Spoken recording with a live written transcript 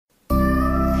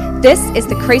This is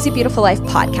the Crazy Beautiful Life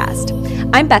podcast.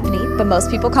 I'm Bethany, but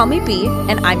most people call me B,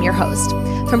 and I'm your host.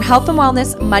 From health and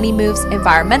wellness, money moves,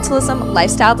 environmentalism,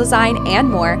 lifestyle design, and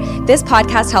more, this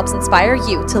podcast helps inspire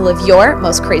you to live your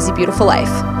most crazy beautiful life.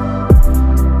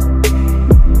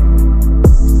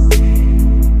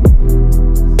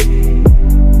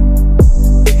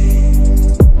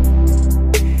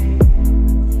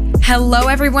 Hello,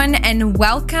 everyone, and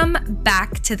welcome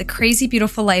back to the Crazy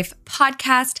Beautiful Life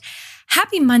podcast.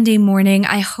 Happy Monday morning.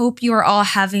 I hope you are all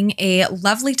having a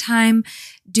lovely time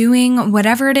doing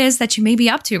whatever it is that you may be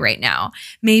up to right now.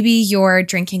 Maybe you're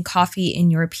drinking coffee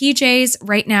in your PJs.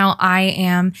 Right now, I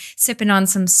am sipping on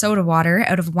some soda water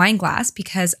out of a wine glass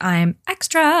because I'm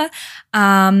extra.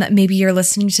 Maybe you're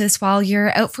listening to this while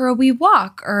you're out for a wee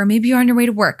walk, or maybe you're on your way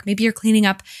to work. Maybe you're cleaning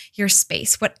up your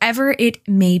space. Whatever it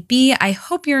may be, I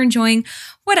hope you're enjoying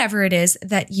whatever it is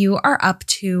that you are up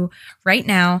to right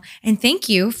now. And thank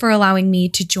you for allowing me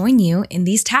to join you in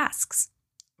these tasks.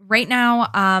 Right now,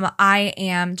 I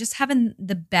am just having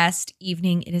the best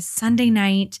evening. It is Sunday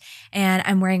night, and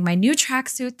I'm wearing my new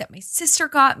tracksuit that my sister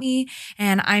got me,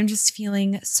 and I'm just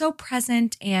feeling so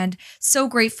present and so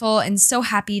grateful and so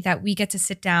happy that we get to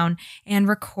sit down and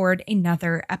record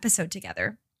another episode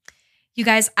together. You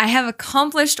guys, I have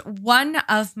accomplished one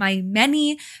of my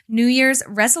many New Year's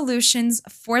resolutions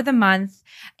for the month.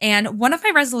 And one of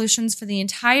my resolutions for the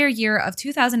entire year of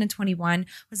 2021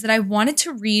 was that I wanted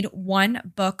to read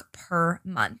one book per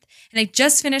month. And I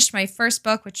just finished my first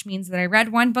book, which means that I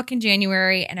read one book in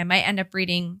January, and I might end up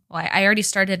reading, well, I already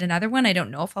started another one. I don't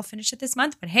know if I'll finish it this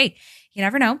month, but hey, you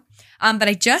never know. But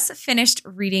I just finished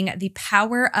reading The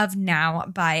Power of Now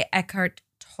by Eckhart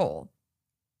Tolle.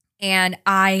 And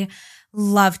I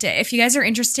loved it. If you guys are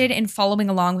interested in following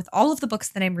along with all of the books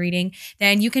that I'm reading,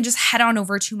 then you can just head on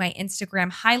over to my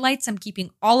Instagram highlights. I'm keeping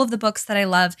all of the books that I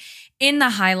love in the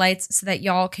highlights so that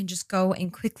y'all can just go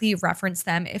and quickly reference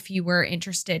them if you were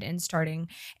interested in starting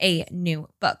a new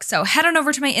book. So head on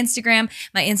over to my Instagram.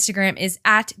 My Instagram is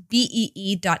at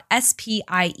bee.spiers.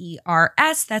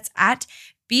 That's at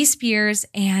B Spears.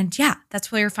 And yeah, that's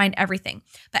where you'll find everything.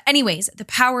 But anyways, The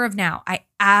Power of Now. I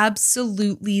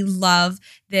absolutely love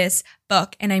this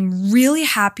book. And I'm really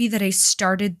happy that I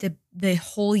started the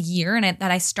whole year and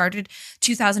that I started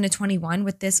 2021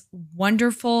 with this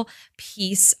wonderful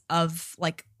piece of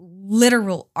like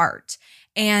literal art.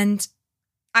 And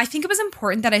I think it was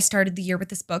important that I started the year with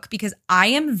this book because I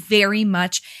am very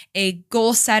much a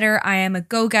goal setter. I am a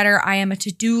go-getter. I am a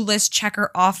to-do list checker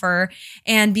offer.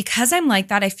 And because I'm like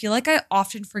that, I feel like I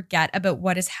often forget about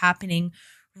what is happening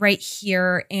right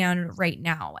here and right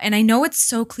now. And I know it's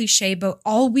so cliche, but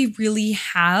all we really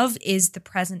have is the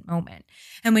present moment.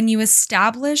 And when you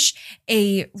establish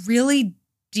a really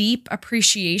deep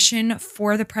appreciation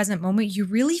for the present moment, you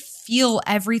really feel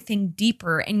everything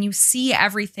deeper and you see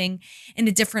everything in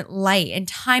a different light, and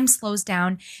time slows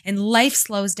down and life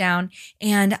slows down.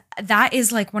 And that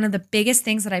is like one of the biggest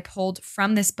things that I pulled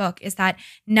from this book is that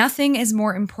nothing is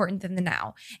more important than the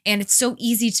now. And it's so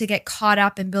easy to get caught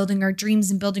up in building our dreams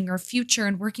and building our future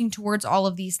and working towards all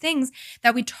of these things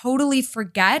that we totally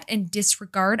forget and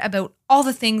disregard about all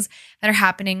the things that are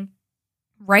happening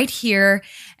right here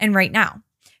and right now.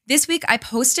 This week, I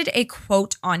posted a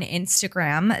quote on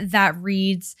Instagram that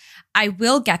reads, "I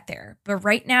will get there, but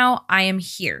right now I am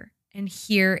here, and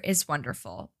here is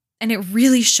wonderful." And it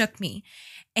really shook me.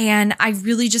 And I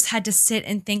really just had to sit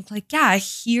and think like, yeah,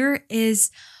 here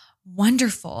is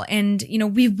wonderful. And, you know,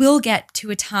 we will get to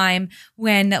a time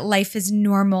when life is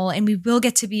normal and we will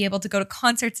get to be able to go to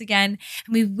concerts again,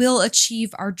 and we will achieve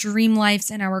our dream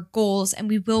lives and our goals, and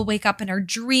we will wake up in our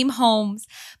dream homes.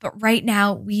 But right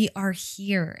now we are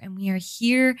here, and we are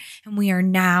here, and we are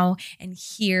now, and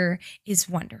here is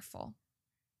wonderful.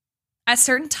 At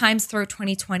certain times throughout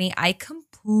 2020, I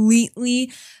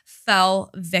completely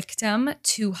fell victim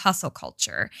to hustle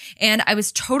culture. And I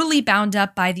was totally bound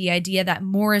up by the idea that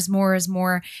more is more is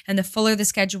more, and the fuller the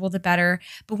schedule, the better.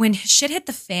 But when shit hit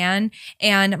the fan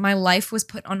and my life was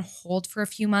put on hold for a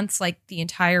few months, like the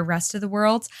entire rest of the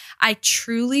world, I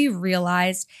truly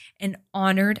realized and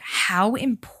honored how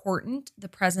important the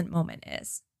present moment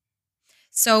is.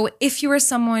 So if you are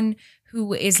someone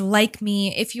who is like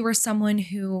me, if you are someone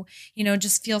who, you know,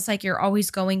 just feels like you're always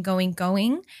going,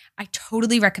 I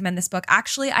totally recommend this book.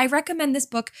 Actually, I recommend this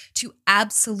book to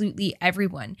absolutely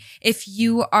everyone. If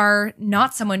you are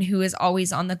not someone who is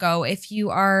always on the go, if you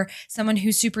are someone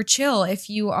who's super chill, if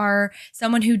you are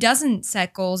someone who doesn't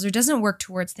set goals or doesn't work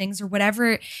towards things or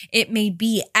whatever it may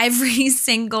be, every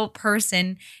single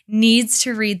person needs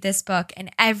to read this book,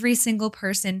 and every single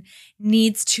person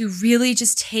needs to really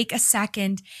just take a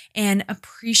second and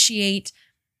appreciate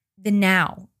the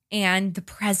now and the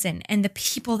present and the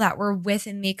people that we're with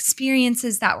and the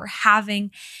experiences that we're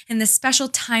having and the special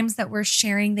times that we're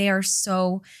sharing, they are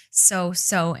so, so,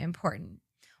 so important.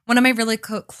 One of my really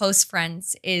close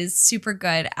friends is super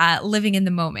good at living in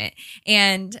the moment.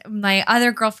 And my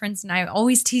other girlfriends and I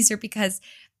always tease her because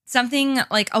something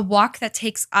like a walk that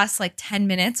takes us like 10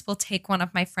 minutes will take one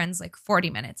of my friends like 40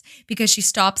 minutes because she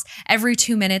stops every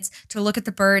 2 minutes to look at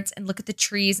the birds and look at the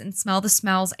trees and smell the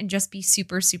smells and just be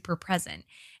super, super present.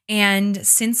 And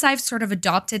since I've sort of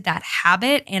adopted that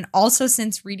habit, and also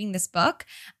since reading this book,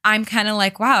 I'm kind of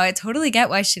like, wow, I totally get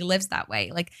why she lives that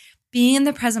way. Like being in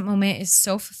the present moment is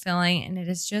so fulfilling and it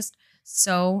is just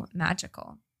so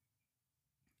magical.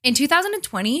 In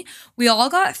 2020, we all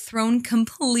got thrown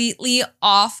completely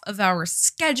off of our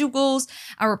schedules,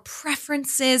 our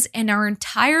preferences, and our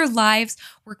entire lives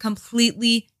were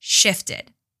completely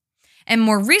shifted. And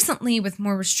more recently, with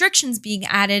more restrictions being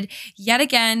added, yet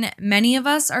again, many of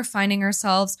us are finding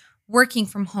ourselves working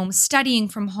from home, studying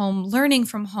from home, learning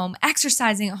from home,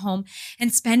 exercising at home,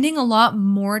 and spending a lot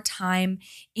more time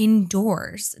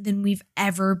indoors than we've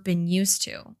ever been used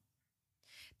to.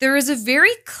 There is a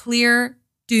very clear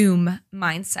doom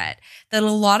mindset that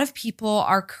a lot of people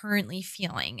are currently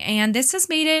feeling. And this has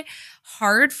made it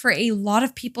hard for a lot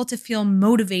of people to feel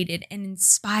motivated and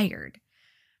inspired.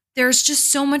 There's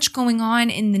just so much going on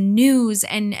in the news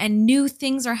and new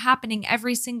things are happening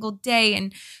every single day.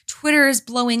 And Twitter is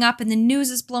blowing up and the news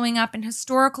is blowing up and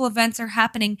historical events are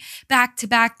happening back to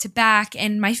back to back.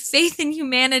 And my faith in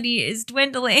humanity is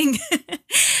dwindling.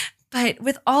 But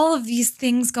with all of these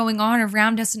things going on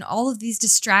around us and all of these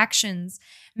distractions,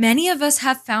 many of us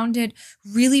have found it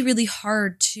really, really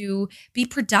hard to be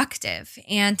productive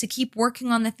and to keep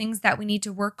working on the things that we need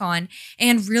to work on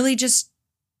and really just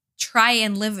try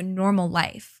and live a normal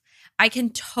life. I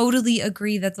can totally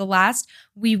agree that the last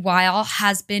wee while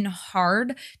has been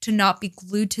hard to not be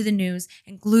glued to the news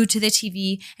and glued to the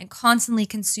TV and constantly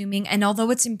consuming. And although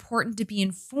it's important to be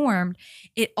informed,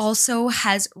 it also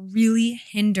has really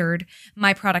hindered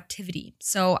my productivity.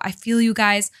 So I feel you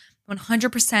guys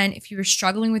 100%. If you are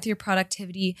struggling with your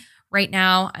productivity right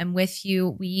now, I'm with you.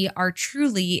 We are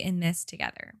truly in this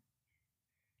together.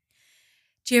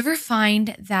 Do you ever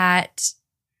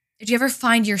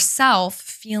find yourself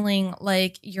feeling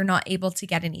like you're not able to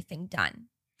get anything done?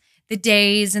 The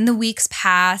days and the weeks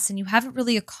pass and you haven't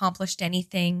really accomplished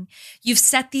anything. You've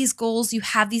set these goals, you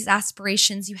have these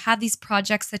aspirations, you have these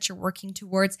projects that you're working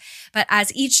towards. But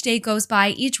as each day goes by,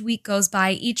 each week goes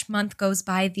by, each month goes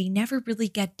by, they never really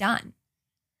get done.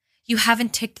 You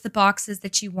haven't ticked the boxes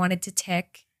that you wanted to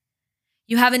tick.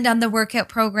 You haven't done the workout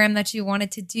program that you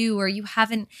wanted to do, or you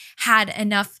haven't had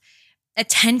enough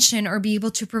attention or be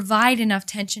able to provide enough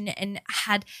attention and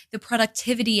had the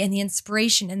productivity and the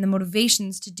inspiration and the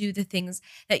motivations to do the things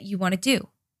that you want to do.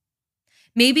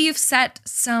 Maybe you've set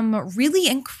some really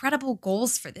incredible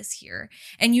goals for this year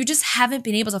and you just haven't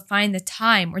been able to find the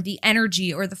time or the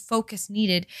energy or the focus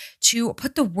needed to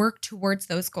put the work towards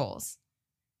those goals.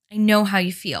 I know how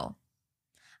you feel.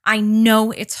 I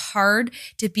know it's hard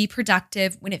to be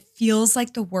productive when it feels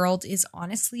like the world is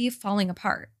honestly falling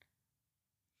apart.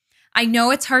 I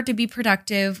know it's hard to be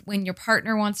productive when your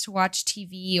partner wants to watch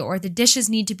TV or the dishes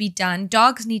need to be done,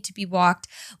 dogs need to be walked,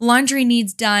 laundry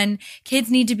needs done,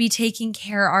 kids need to be taken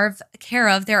care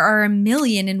of. There are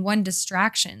 1,000,001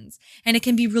 distractions, and it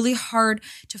can be really hard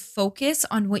to focus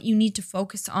on what you need to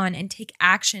focus on and take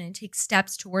action and take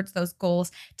steps towards those goals,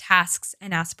 tasks,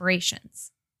 and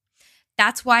aspirations.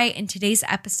 That's why in today's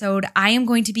episode, I am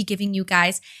going to be giving you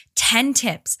guys 10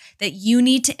 tips that you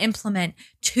need to implement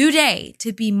today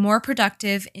to be more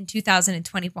productive in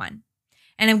 2021.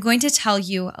 And I'm going to tell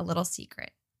you a little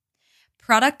secret.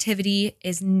 Productivity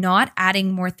is not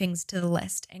adding more things to the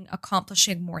list and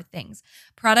accomplishing more things.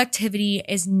 Productivity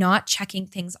is not checking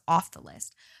things off the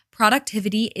list.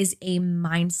 Productivity is a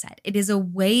mindset. It is a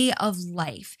way of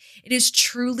life. It is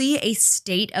truly a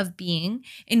state of being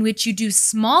in which you do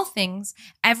small things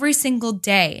every single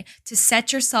day to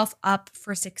set yourself up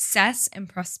for success and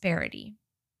prosperity.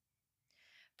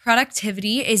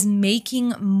 Productivity is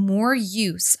making more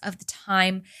use of the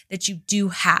time that you do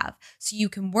have so you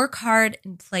can work hard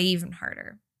and play even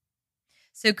harder.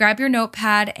 So grab your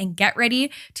notepad and get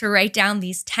ready to write down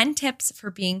these 10 tips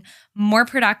for being more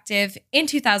productive in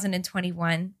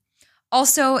 2021.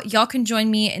 Also, y'all can join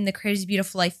me in the Crazy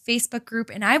Beautiful Life Facebook group,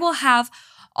 and I will have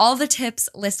all the tips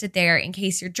listed there in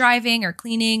case you're driving or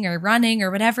cleaning or running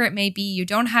or whatever it may be. You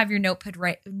don't have your notepad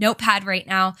right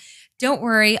now. Don't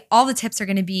worry. All the tips are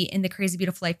going to be in the Crazy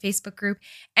Beautiful Life Facebook group.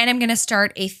 And I'm going to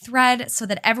start a thread so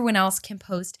that everyone else can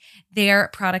post their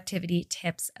productivity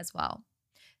tips as well.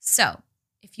 So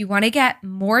if you want to get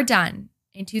more done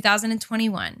in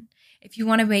 2021, if you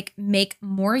want to make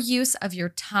more use of your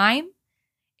time,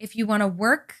 if you want to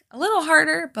work a little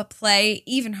harder but play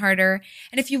even harder,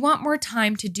 and if you want more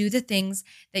time to do the things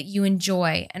that you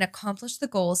enjoy and accomplish the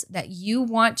goals that you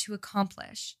want to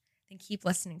accomplish, then keep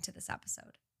listening to this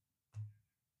episode.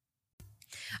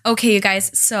 Okay, you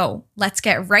guys, so let's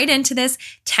get right into this.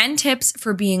 10 tips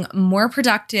for being more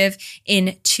productive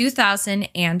in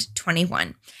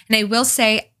 2021. And I will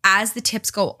say, as the tips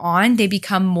go on, they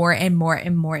become more and more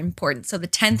and more important. So the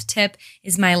 10th tip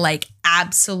is my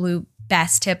absolute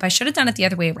best tip. I should have done it the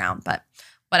other way around, but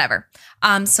whatever.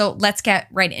 So let's get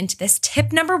right into this.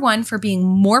 Tip number 1 for being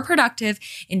more productive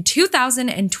in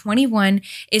 2021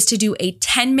 is to do a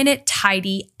 10-minute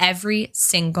tidy every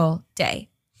single day.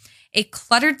 A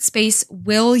cluttered space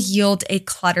will yield a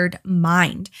cluttered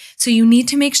mind. So you need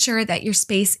to make sure that your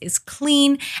space is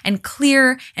clean and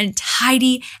clear and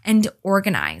tidy and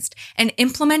organized. And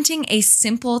implementing a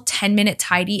simple 10-minute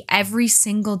tidy every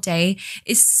single day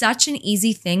is such an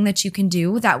easy thing that you can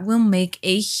do that will make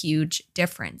a huge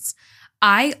difference.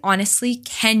 I honestly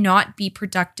cannot be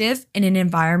productive in an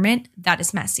environment that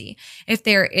is messy. If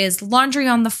there is laundry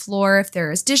on the floor, if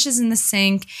there is dishes in the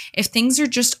sink, if things are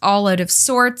just all out of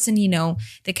sorts and,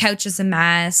 the couch is a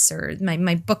mess or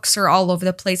my books are all over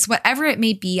the place, whatever it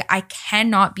may be, I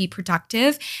cannot be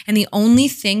productive. And the only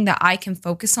thing that I can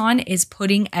focus on is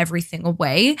putting everything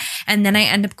away. And then I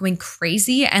end up going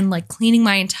crazy and cleaning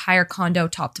my entire condo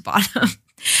top to bottom.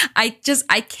 I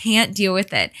can't deal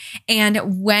with it.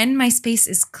 And when my space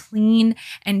is clean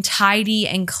and tidy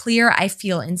and clear, I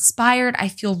feel inspired. I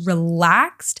feel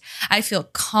relaxed. I feel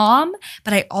calm,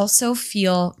 but I also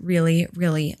feel really,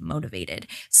 really motivated.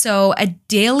 So a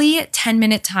daily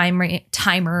 10-minute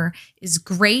timer is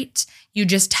great. You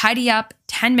just tidy up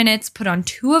 10 minutes, put on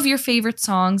 2 of your favorite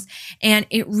songs, and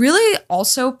it really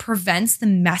also prevents the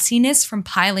messiness from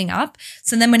piling up.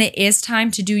 So then when it is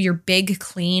time to do your big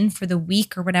clean for the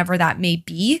week or whatever that may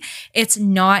be, it's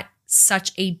not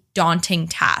such a daunting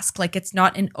task. It's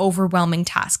not an overwhelming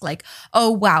task.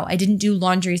 Oh, wow, I didn't do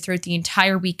laundry throughout the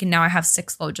entire week and now I have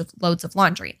 6 loads of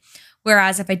laundry.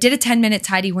 Whereas if I did a 10-minute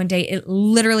tidy one day, it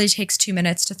literally takes 2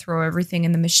 minutes to throw everything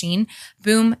in the machine.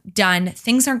 Boom, done.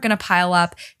 Things aren't going to pile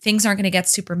up. Things aren't going to get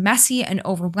super messy and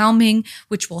overwhelming,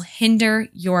 which will hinder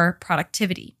your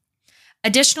productivity.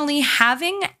 Additionally,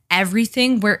 having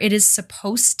everything where it is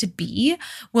supposed to be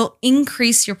will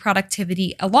increase your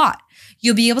productivity a lot.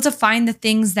 You'll be able to find the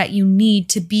things that you need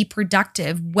to be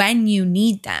productive when you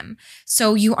need them.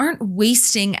 So you aren't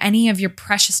wasting any of your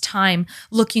precious time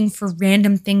looking for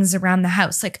random things around the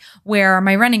house. Where are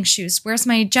my running shoes? Where's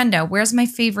my agenda? Where's my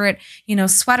favorite,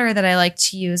 sweater that I like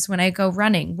to use when I go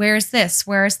running? Where's this?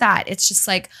 Where's that? It's just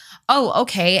oh,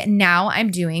 okay, now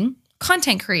I'm doing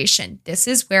content creation. This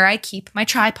is where I keep my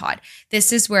tripod.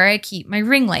 This is where I keep my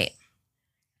ring light.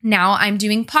 Now I'm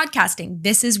doing podcasting.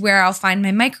 This is where I'll find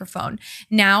my microphone.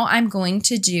 Now I'm going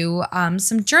to do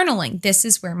some journaling. This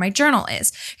is where my journal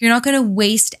is. You're not going to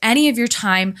waste any of your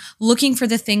time looking for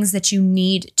the things that you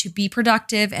need to be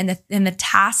productive and the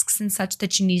tasks and such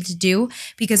that you need to do,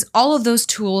 because all of those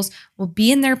tools will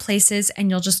be in their places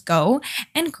and you'll just go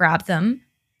and grab them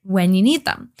when you need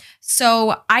them.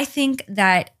 So I think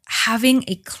that having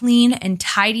a clean and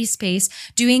tidy space,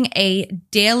 doing a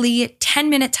daily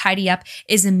 10-minute tidy up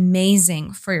is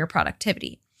amazing for your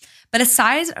productivity. But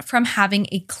aside from having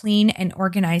a clean and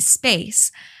organized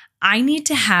space, I need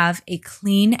to have a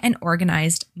clean and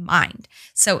organized mind.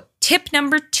 So tip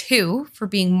number 2 for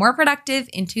being more productive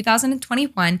in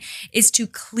 2021 is to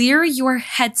clear your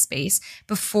headspace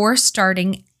before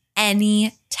starting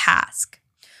any task.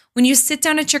 When you sit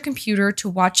down at your computer to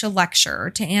watch a lecture or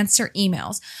to answer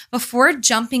emails, before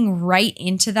jumping right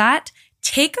into that,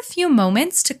 take a few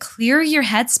moments to clear your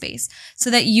headspace so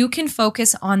that you can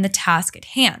focus on the task at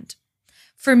hand.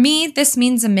 For me, this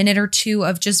means a minute or 2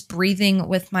 of just breathing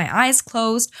with my eyes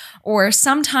closed, or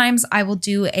sometimes I will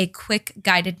do a quick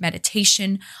guided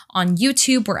meditation on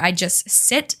YouTube where I just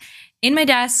sit in my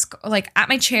desk, at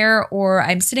my chair, or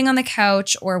I'm sitting on the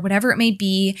couch or whatever it may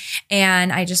be.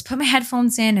 And I just put my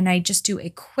headphones in and I just do a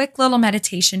quick little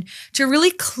meditation to really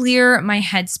clear my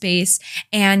headspace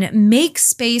and make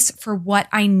space for what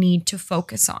I need to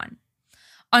focus on.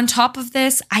 On top of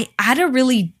this, I add a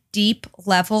really deep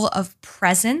level of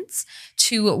presence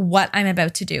to what I'm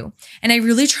about to do. And I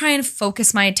really try and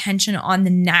focus my attention on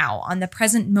the now, on the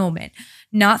present moment,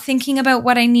 not thinking about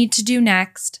what I need to do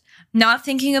next, not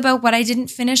thinking about what I didn't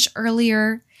finish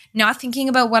earlier, not thinking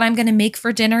about what I'm going to make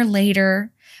for dinner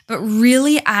later, but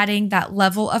really adding that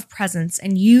level of presence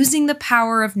and using the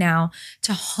power of now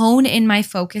to hone in my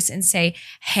focus and say,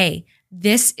 hey,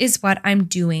 this is what I'm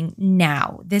doing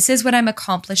now. This is what I'm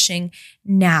accomplishing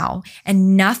now.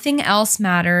 And nothing else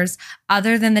matters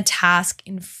other than the task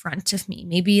in front of me.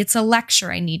 Maybe it's a lecture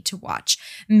I need to watch.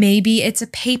 Maybe it's a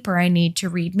paper I need to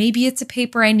read. Maybe it's a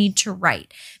paper I need to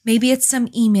write. Maybe it's some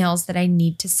emails that I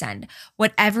need to send.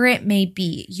 Whatever it may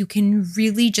be, you can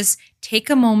really just take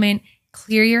a moment,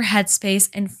 clear your headspace,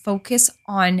 and focus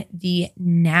on the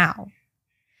now.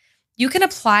 You can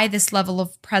apply this level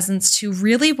of presence to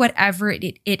really whatever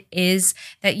it is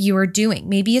that you are doing.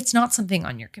 Maybe it's not something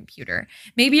on your computer.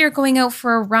 Maybe you're going out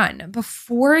for a run.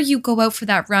 Before you go out for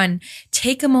that run,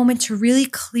 take a moment to really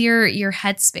clear your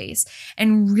headspace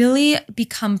and really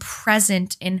become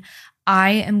present in,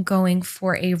 I am going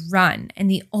for a run. And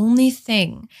the only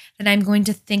thing that I'm going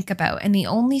to think about and the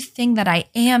only thing that I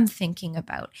am thinking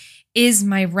about is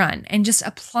my run, and just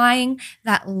applying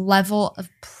that level of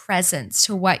presence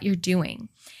to what you're doing.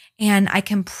 And I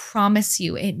can promise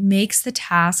you, it makes the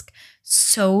task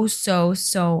so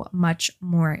much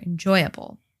more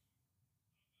enjoyable.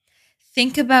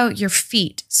 Think about your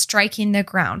feet striking the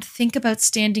ground. Think about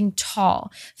standing tall.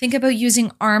 Think about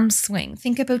using arm swing.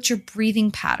 Think about your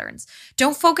breathing patterns.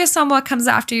 Don't focus on what comes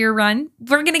after your run.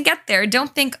 We're going to get there.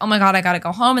 Don't think, oh my God, I got to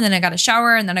go home and then I got to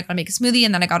shower and then I got to make a smoothie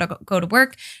and then I got to go to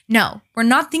work. No, we're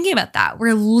not thinking about that.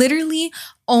 We're literally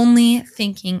only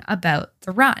thinking about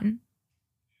the run.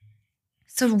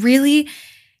 So really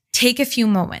take a few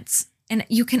moments. And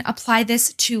you can apply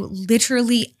this to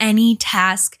literally any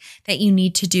task that you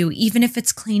need to do, even if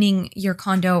it's cleaning your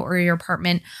condo or your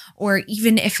apartment, or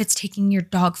even if it's taking your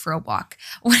dog for a walk.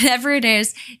 Whatever it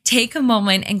is, take a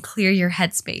moment and clear your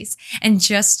headspace and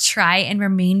just try and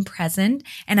remain present.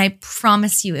 And I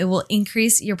promise you, it will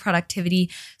increase your productivity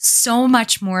so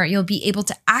much more. You'll be able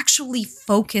to actually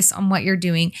focus on what you're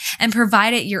doing and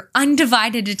provide it your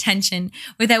undivided attention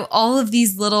without all of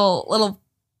these little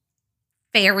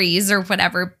fairies or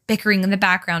whatever bickering in the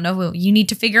background. Oh, you need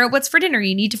to figure out what's for dinner.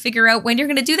 You need to figure out when you're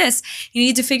going to do this. You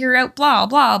need to figure out blah,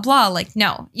 blah, blah. Like,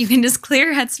 no, you can just clear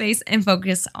your headspace and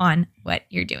focus on what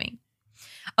you're doing.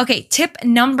 Okay, tip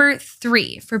number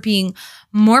 3 for being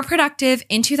more productive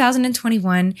in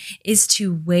 2021 is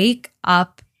to wake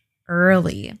up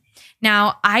early.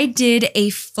 Now, I did a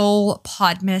full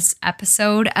Podmas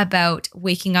episode about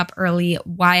waking up early,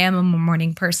 why I'm a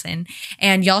morning person,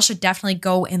 and y'all should definitely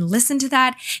go and listen to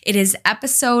that. It is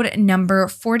episode number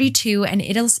 42, and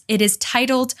it is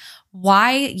titled,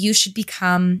 Why You Should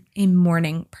Become a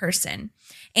Morning Person.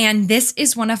 And this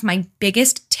is one of my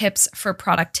biggest tips for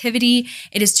productivity.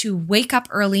 It is to wake up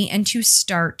early and to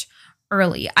start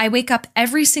early. I wake up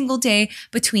every single day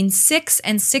between 6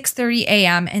 and 6:30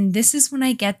 a.m. and this is when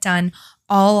I get done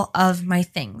all of my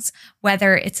things,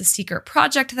 whether it's a secret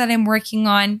project that I'm working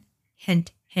on,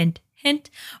 hint, hint, hint,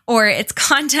 or it's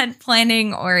content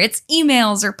planning, or it's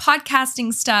emails or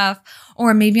podcasting stuff,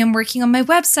 or maybe I'm working on my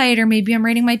website, or maybe I'm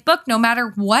writing my book. No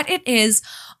matter what it is,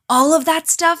 all of that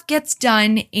stuff gets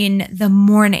done in the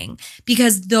morning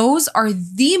because those are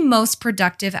the most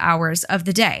productive hours of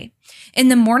the day. In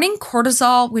the morning,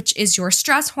 cortisol, which is your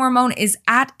stress hormone, is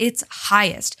at its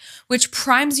highest, which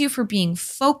primes you for being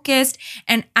focused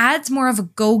and adds more of a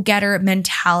go-getter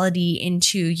mentality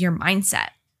into your mindset.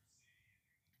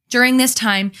 During this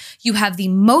time, you have the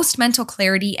most mental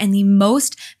clarity and the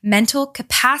most mental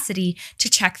capacity to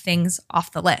check things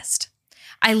off the list.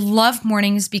 I love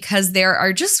mornings because there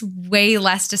are just way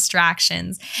less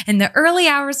distractions. In the early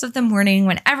hours of the morning,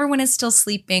 when everyone is still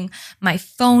sleeping, my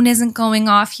phone isn't going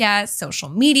off yet, social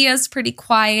media is pretty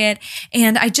quiet,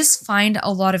 and I just find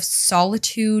a lot of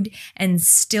solitude and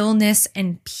stillness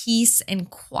and peace and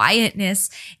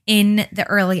quietness in the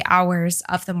early hours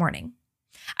of the morning.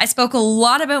 I spoke a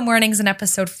lot about mornings in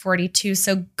episode 42,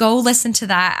 so go listen to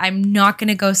that. I'm not going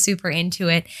to go super into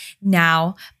it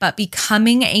now, but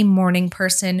becoming a morning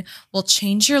person will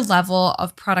change your level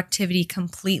of productivity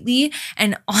completely.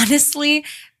 And honestly,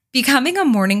 becoming a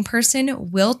morning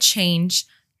person will change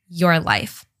your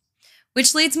life.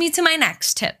 Which leads me to my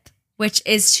next tip, which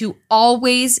is to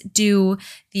always do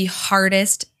the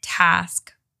hardest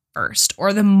task first,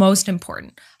 or the most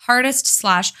important,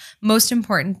 hardest/most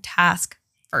important task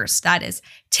first. That is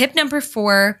tip number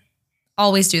 4,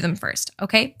 always do them first.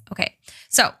 Okay.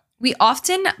 So we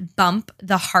often bump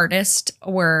the hardest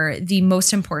or the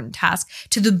most important task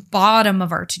to the bottom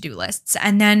of our to-do lists.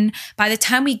 And then by the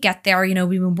time we get there,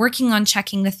 we've been working on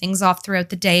checking the things off throughout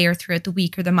the day or throughout the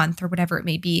week or the month or whatever it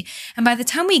may be. And by the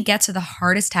time we get to the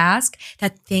hardest task,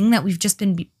 that thing that we've just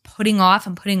been putting off,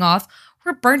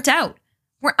 we're burnt out.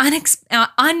 We're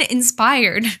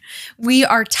uninspired. We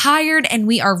are tired and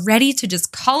we are ready to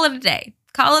just call it a day.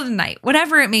 Call it a night,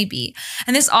 whatever it may be.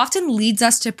 And this often leads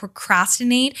us to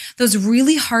procrastinate those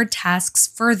really hard tasks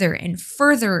further and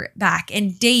further back,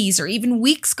 and days or even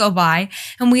weeks go by,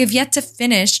 and we have yet to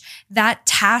finish that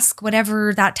task,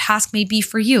 whatever that task may be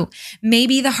for you.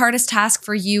 Maybe the hardest task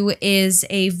for you is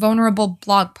a vulnerable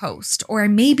blog post, or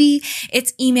maybe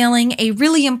it's emailing a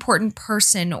really important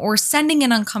person or sending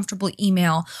an uncomfortable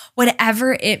email,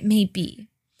 whatever it may be.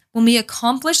 When we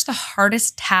accomplish the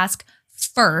hardest task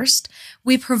first,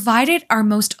 we provided our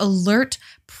most alert,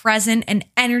 present, and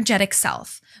energetic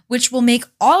self, which will make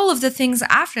all of the things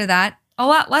after that a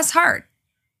lot less hard.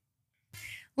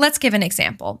 Let's give an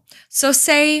example. So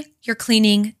say you're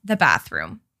cleaning the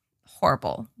bathroom.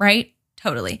 Horrible, right?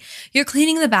 Totally. You're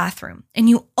cleaning the bathroom and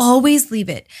you always leave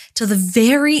it till the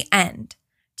very end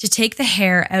to take the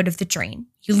hair out of the drain.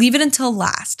 You leave it until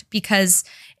last because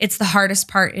it's the hardest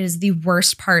part. It is the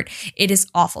worst part. It is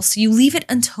awful. So you leave it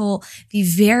until the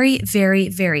very, very,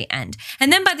 very end.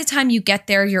 And then by the time you get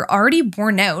there, you're already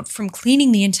worn out from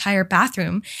cleaning the entire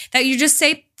bathroom that you just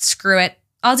say, screw it,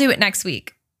 I'll do it next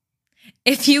week.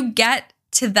 If you get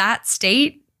to that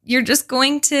state, you're just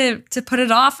going to put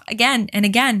it off again and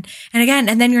again and again,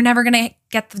 and then you're never going to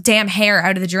get the damn hair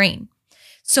out of the drain.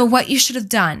 So what you should have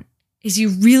done is you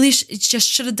really just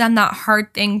should have done that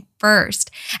hard thing first,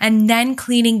 and then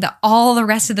cleaning all the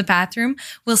rest of the bathroom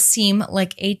will seem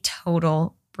like a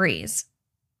total breeze.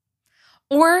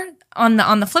 Or on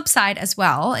the flip side as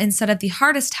well, instead of the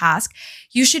hardest task,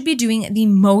 you should be doing the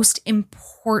most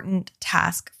important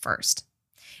task first.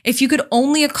 If you could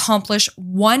only accomplish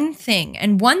one thing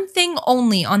and one thing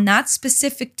only on that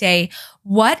specific day,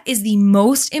 what is the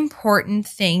most important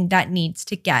thing that needs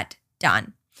to get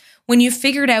done? When you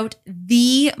figured out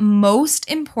the most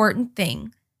important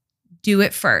thing, do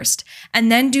it first,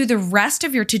 and then do the rest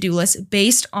of your to-do list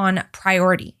based on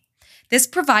priority. This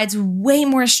provides way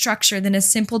more structure than a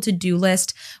simple to-do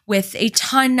list with a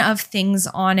ton of things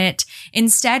on it.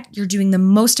 Instead, you're doing the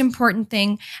most important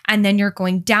thing, and then you're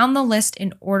going down the list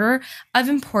in order of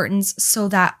importance so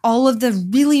that all of the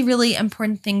really, really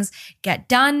important things get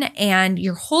done, and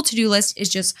your whole to-do list is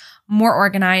just more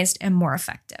organized and more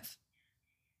effective.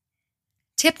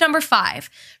 Tip number 5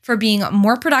 for being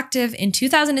more productive in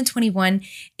 2021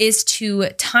 is to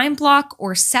time block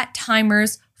or set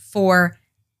timers for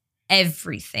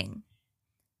everything.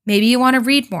 Maybe you want to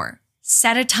read more.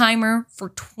 Set a timer for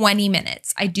 20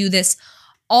 minutes. I do this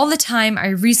all the time. I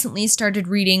recently started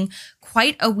reading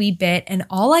quite a wee bit, and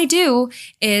all I do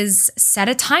is set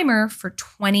a timer for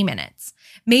 20 minutes.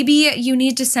 Maybe you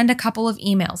need to send a couple of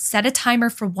emails. Set a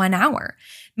timer for 1 hour.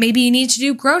 Maybe you need to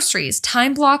do groceries.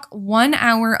 Time block 1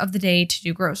 hour of the day to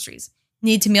do groceries.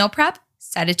 Need to meal prep?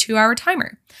 Set a 2-hour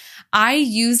timer. I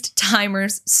used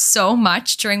timers so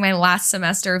much during my last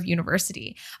semester of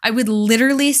university. I would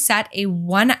literally set a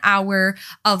 1 hour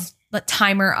of the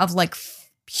timer of like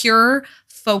pure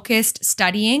focused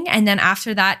studying. And then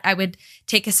after that, I would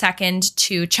take a second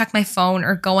to check my phone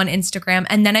or go on Instagram.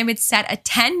 And then I would set a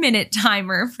 10-minute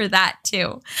timer for that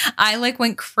too. I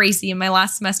went crazy in my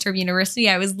last semester of university.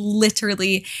 I was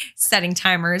literally setting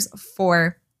timers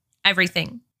for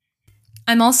everything.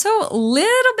 I'm also a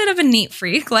little bit of a neat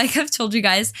freak, like I've told you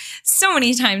guys so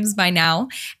many times by now.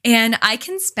 And I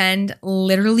can spend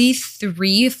literally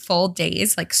 3 full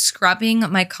days scrubbing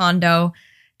my condo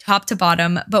top to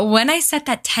bottom. But when I set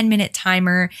that 10-minute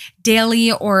timer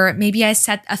daily, or maybe I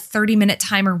set a 30-minute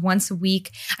timer once a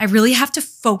week, I really have to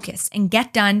focus and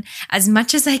get done as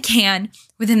much as I can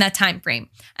within that time frame.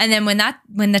 And then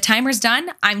when the timer's done,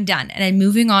 I'm done and I'm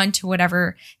moving on to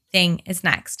whatever thing is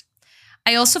next.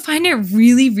 I also find it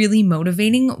really, really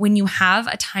motivating when you have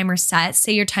a timer set.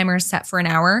 Say your timer is set for an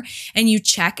hour and you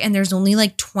check and there's only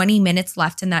 20 minutes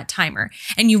left in that timer.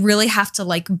 And you really have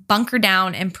to bunker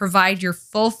down and provide your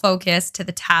full focus to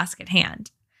the task at hand.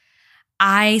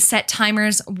 I set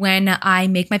timers when I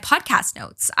make my podcast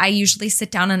notes. I usually sit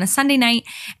down on a Sunday night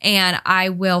and I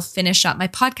will finish up my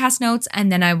podcast notes,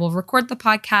 and then I will record the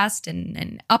podcast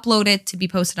and upload it to be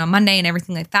posted on Monday and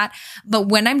everything like that. But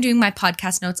when I'm doing my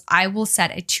podcast notes, I will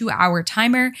set a 2-hour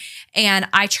timer and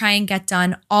I try and get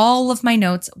done all of my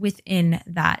notes within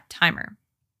that timer.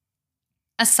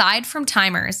 Aside from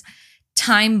timers,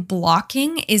 time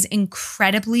blocking is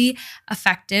incredibly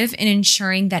effective in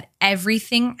ensuring that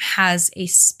everything has a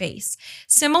space.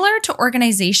 Similar to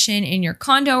organization in your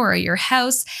condo or your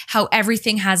house, how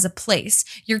everything has a place.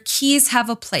 Your keys have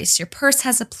a place, your purse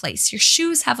has a place, your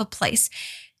shoes have a place.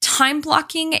 Time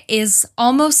blocking is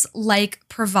almost like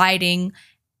providing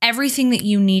everything that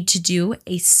you need to do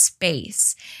a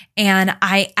space. And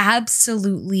I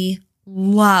absolutely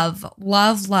love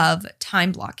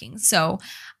time blocking. So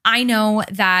I know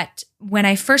that when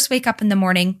I first wake up in the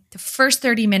morning, the first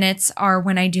 30 minutes are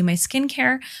when I do my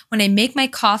skincare, when I make my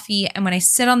coffee, and when I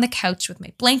sit on the couch with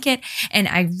my blanket and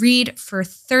I read for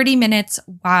 30 minutes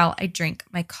while I drink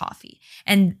my coffee.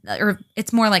 Or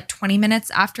it's more like 20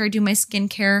 minutes after I do my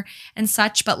skincare and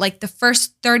such. But like the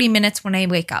first 30 minutes when I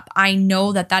wake up, I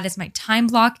know that that is my time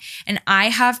block. And I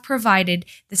have provided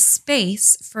the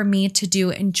space for me to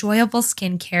do enjoyable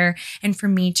skincare and for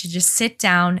me to just sit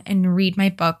down and read my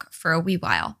book for a wee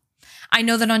while. I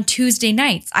know that on Tuesday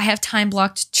nights, I have time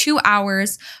blocked 2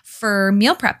 hours for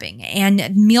meal prepping,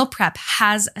 and meal prep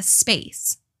has a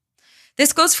space.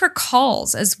 This goes for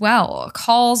calls as well.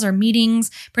 Calls or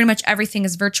meetings, pretty much everything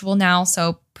is virtual now,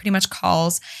 so pretty much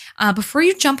calls. Before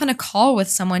you jump on a call with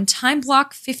someone, time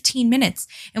block 15 minutes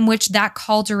in which that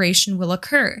call duration will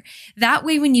occur. That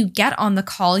way, when you get on the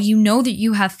call, you know that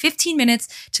you have 15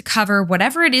 minutes to cover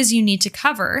whatever it is you need to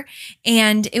cover,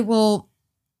 and it will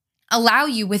allow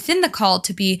you within the call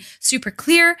to be super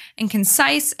clear and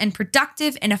concise and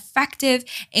productive and effective.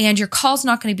 And your call's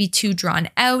not going to be too drawn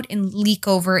out and leak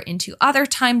over into other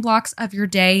time blocks of your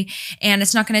day. And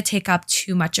it's not going to take up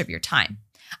too much of your time.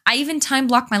 I even time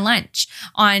block my lunch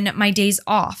on my days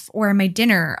off or my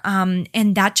dinner.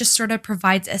 And that just sort of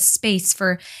provides a space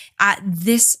for, at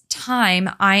this time,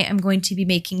 I am going to be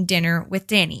making dinner with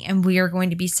Danny, and we are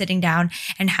going to be sitting down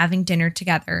and having dinner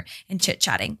together and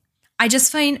chit-chatting. I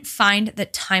just find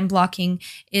that time blocking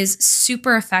is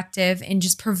super effective in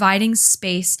just providing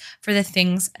space for the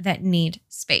things that need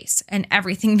space, and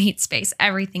everything needs space.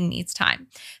 Everything needs time.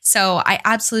 So I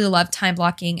absolutely love time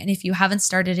blocking. And if you haven't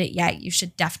started it yet, you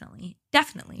should definitely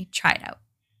try it out.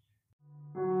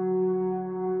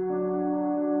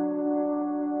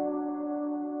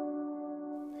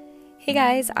 Hey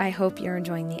guys, I hope you're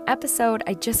enjoying the episode.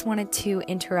 I just wanted to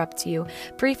interrupt you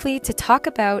briefly to talk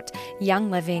about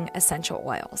Young Living essential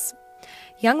oils.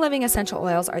 Young Living essential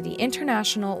oils are the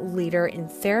international leader in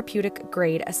therapeutic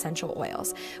grade essential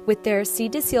oils. With their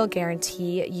seed to seal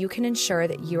guarantee, you can ensure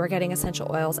that you are getting essential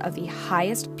oils of the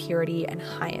highest purity and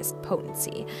highest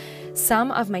potency.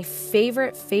 Some of my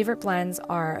favorite blends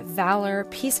are Valor,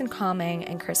 Peace and Calming,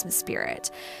 and Christmas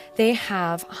Spirit. They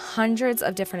have hundreds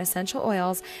of different essential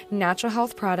oils, natural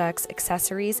health products,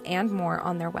 accessories, and more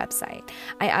on their website.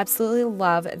 I absolutely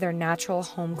love their natural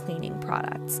home cleaning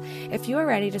products. If you are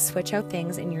ready to switch out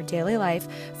things in your daily life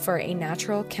for a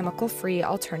natural, chemical-free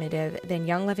alternative, then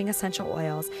Young Living Essential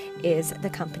Oils is the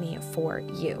company for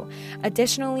you.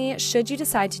 Additionally, should you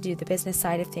decide to do the business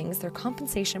side of things, their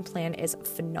compensation plan is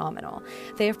phenomenal.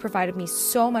 They have provided me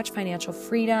so much financial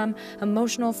freedom,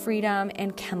 emotional freedom,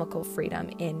 and chemical freedom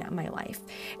in my life.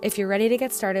 If you're ready to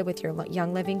get started with your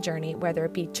Young Living journey, whether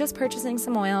it be just purchasing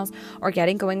some oils or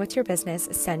getting going with your business,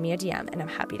 send me a DM and I'm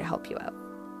happy to help you out.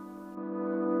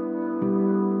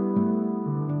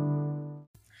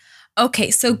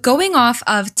 Okay, so going off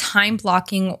of time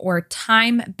blocking or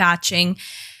time batching,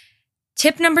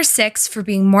 tip number 6 for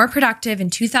being more productive in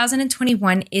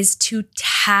 2021 is to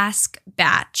task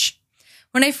batch.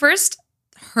 When I first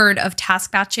heard of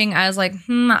task batching, I was like,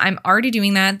 I'm already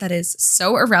doing that. That is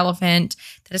so irrelevant.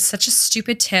 That is such a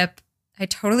stupid tip. I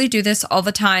totally do this all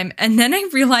the time. And then I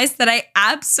realized that I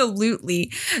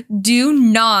absolutely do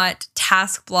not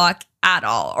task block at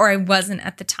all, or I wasn't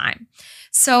at the time.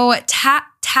 So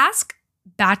task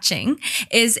batching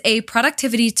is a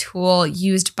productivity tool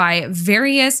used by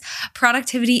various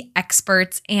productivity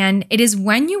experts, and it is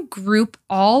when you group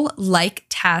all like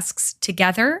tasks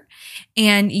together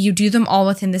and you do them all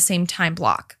within the same time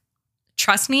block.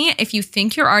 Trust me, if you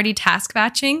think you're already task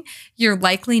batching, you're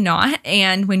likely not,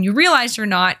 and when you realize you're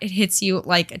not, it hits you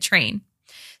like a train.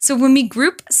 So when we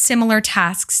group similar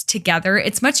tasks together,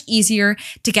 it's much easier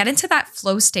to get into that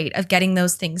flow state of getting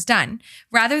those things done.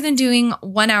 Rather than doing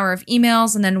 1 hour of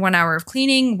emails and then 1 hour of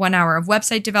cleaning, 1 hour of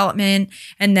website development,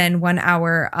 and then 1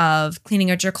 hour of cleaning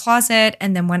out your closet,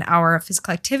 and then 1 hour of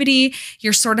physical activity,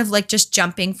 you're sort of like just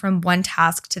jumping from one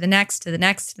task to the next, to the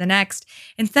next, to the next.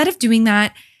 Instead of doing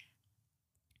that,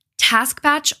 task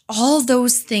batch all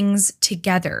those things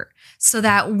together so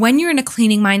that when you're in a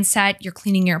cleaning mindset, you're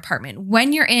cleaning your apartment.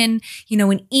 When you're in,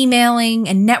 an emailing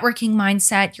and networking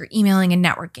mindset, you're emailing and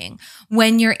networking.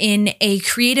 When you're in a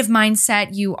creative mindset,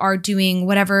 you are doing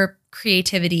whatever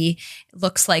creativity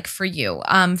looks like for you.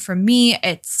 For me,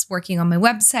 it's working on my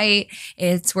website.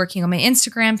 It's working on my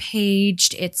Instagram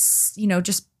page. It's,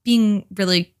 just being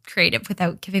really creative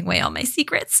without giving away all my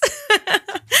secrets.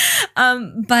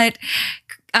 But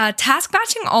task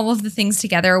batching all of the things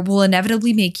together will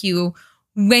inevitably make you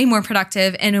way more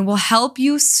productive, and it will help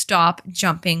you stop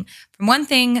jumping from one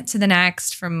thing to the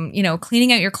next, from,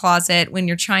 cleaning out your closet when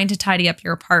you're trying to tidy up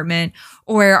your apartment.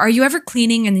 Or are you ever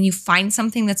cleaning and then you find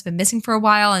something that's been missing for a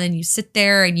while and then you sit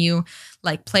there and you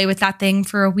play with that thing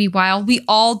for a wee while? We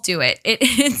all do it.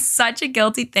 It's such a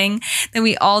guilty thing that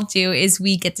we all do, is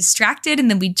we get distracted and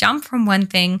then we jump from one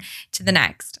thing to the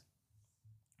next.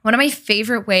 One of my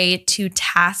favorite way to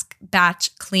task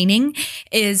batch cleaning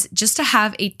is just to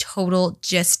have a total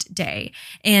GIST day.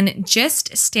 And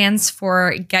GIST stands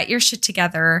for get your shit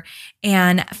together.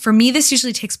 And for me, this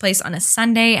usually takes place on a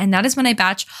Sunday. And that is when I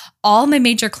batch all my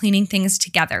major cleaning things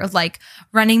together, like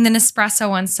running the Nespresso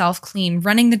on self-clean,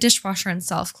 running the dishwasher on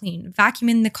self-clean,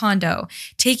 vacuuming the condo,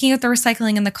 taking out the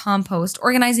recycling and the compost,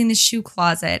 organizing the shoe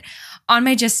closet. On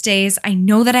my GIST days, I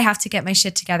know that I have to get my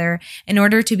shit together in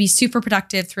order to be super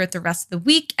productive throughout the rest of the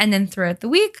week. And then throughout the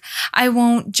week, I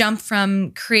won't jump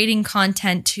from creating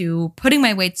content to putting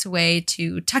my weights away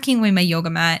to tucking away my yoga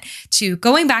mat to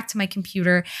going back to my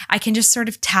computer. I can just sort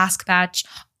of task batch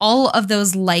all of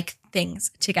those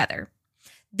things together.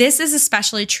 This is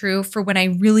especially true for when I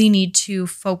really need to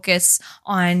focus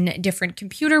on different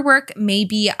computer work.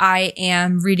 Maybe I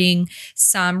am reading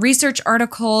some research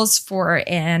articles for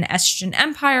an estrogen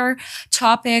empire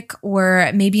topic,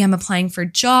 or maybe I'm applying for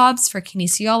jobs, for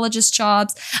kinesiologist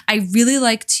jobs. I really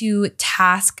like to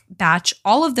task batch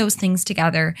all of those things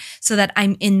together so that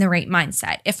I'm in the right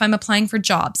mindset. If I'm applying for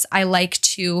jobs, I like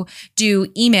to do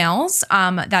emails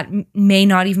that may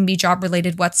not even be job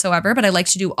related whatsoever, but I like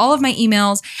to do all of my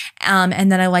emails.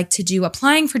 And then I like to do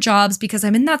applying for jobs because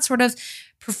I'm in that sort of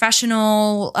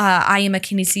professional, I am a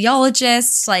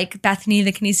kinesiologist, like Bethany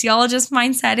the kinesiologist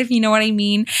mindset, if you know what I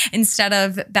mean, instead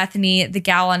of Bethany the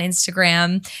gal on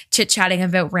Instagram chit-chatting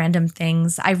about random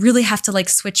things. I really have to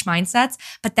switch mindsets.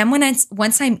 But then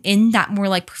once I'm in that more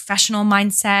professional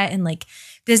mindset and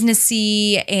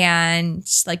businessy and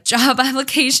job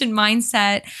application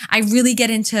mindset, I really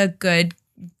get into a good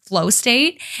flow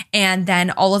state, and then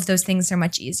all of those things are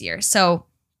much easier. So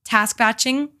task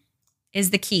batching is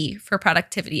the key for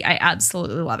productivity. I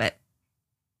absolutely love it.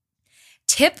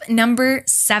 Tip number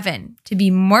 7 to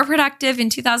be more productive in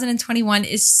 2021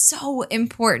 is so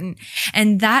important,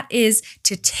 and that is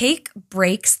to take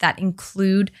breaks that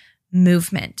include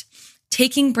movement.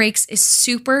 Taking breaks is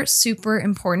super, super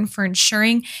important for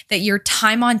ensuring that your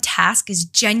time on task is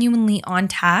genuinely on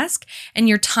task and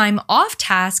your time off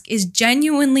task is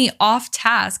genuinely off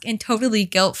task and totally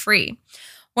guilt-free.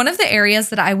 One of the areas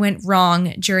that I went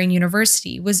wrong during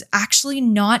university was actually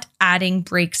not adding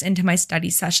breaks into my study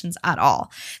sessions at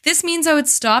all. This means I would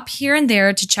stop here and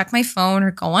there to check my phone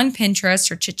or go on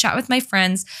Pinterest or chit chat with my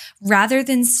friends rather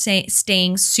than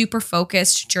staying super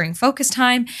focused during focus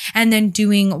time and then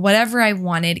doing whatever I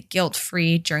wanted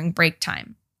guilt-free during break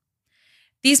time.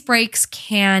 These breaks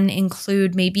can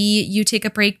include maybe you take a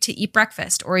break to eat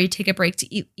breakfast, or you take a break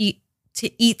to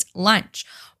eat lunch.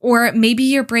 Or maybe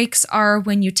your breaks are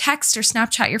when you text or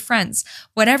Snapchat your friends.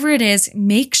 Whatever it is,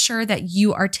 make sure that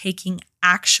you are taking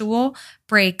actual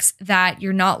breaks, that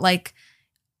you're not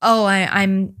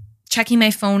I'm checking my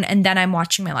phone and then I'm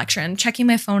watching my lecture, and checking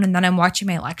my phone and then I'm watching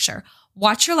my lecture.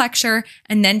 Watch your lecture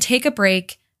and then take a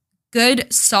break,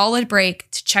 good solid break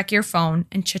to check your phone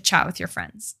and chit chat with your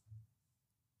friends.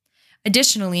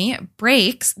 Additionally,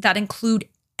 breaks that include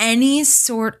any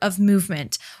sort of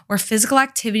movement or physical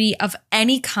activity of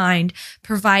any kind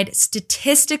provide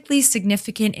statistically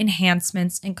significant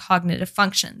enhancements in cognitive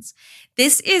functions.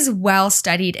 This is well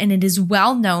studied, and it is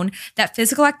well known that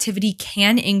physical activity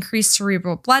can increase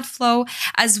cerebral blood flow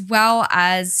as well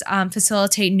as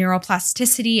facilitate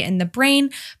neuroplasticity in the brain,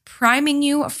 priming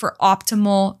you for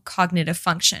optimal cognitive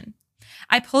function.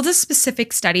 I pulled a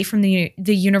specific study from the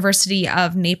University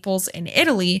of Naples in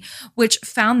Italy, which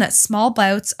found that small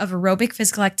bouts of aerobic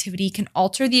physical activity can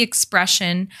alter the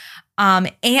expression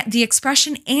and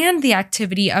the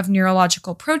activity of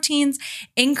neurological proteins,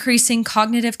 increasing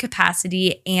cognitive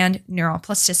capacity and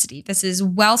neuroplasticity. This is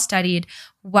well studied,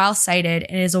 well cited,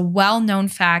 and is a well-known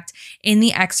fact in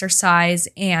the exercise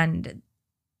and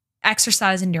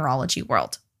neurology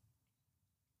world.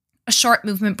 A short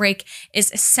movement break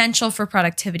is essential for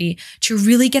productivity, to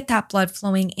really get that blood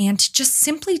flowing and to just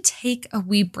simply take a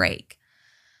wee break.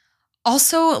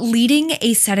 Also, leading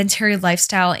a sedentary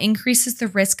lifestyle increases the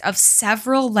risk of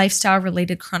several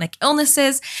lifestyle-related chronic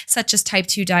illnesses, such as type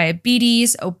 2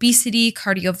 diabetes, obesity,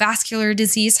 cardiovascular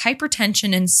disease,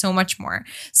 hypertension, and so much more.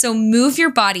 So move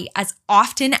your body as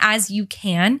often as you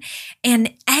can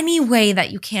and any way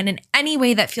that you can, in any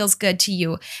way that feels good to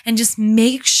you. And just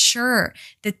make sure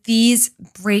that these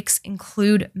breaks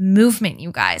include movement,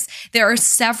 you guys. There are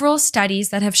several studies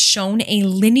that have shown a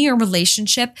linear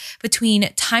relationship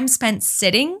between time spent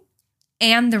sitting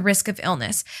and the risk of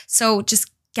illness. So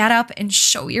just get up and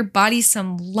show your body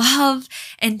some love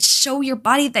and show your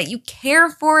body that you care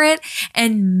for it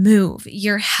and move.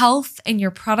 Your health and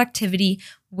your productivity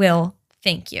will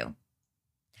thank you.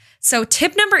 So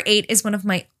tip number 8 is one of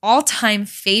my all-time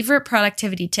favorite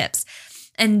productivity tips,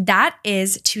 and that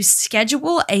is to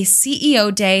schedule a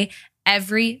CEO day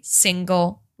every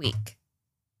single week.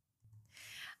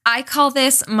 I call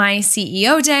this my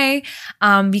CEO day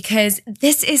because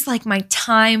this is like my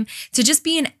time to just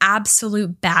be an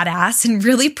absolute badass and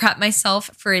really prep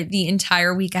myself for the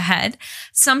entire week ahead.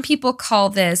 Some people call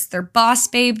this their boss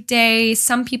babe day.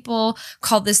 Some people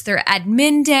call this their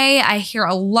admin day. I hear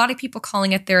a lot of people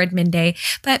calling it their admin day,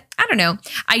 but I don't know.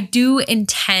 I do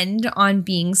intend on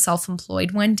being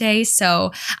self-employed one day,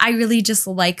 so I really just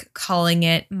like calling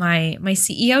it my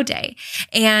CEO day.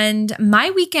 And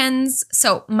my weekends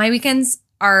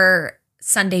are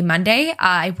Sunday, Monday.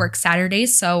 I work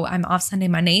Saturdays, so I'm off Sunday,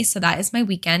 Monday. So that is my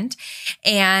weekend.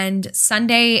 And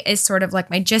Sunday is sort of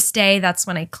like my gist day. That's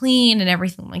when I clean and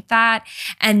everything like that.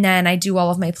 And then I do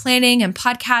all of my planning and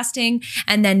podcasting.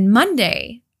 And then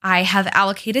Monday, I have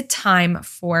allocated time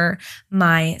for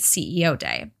my CEO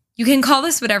day. You can call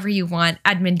this whatever you want.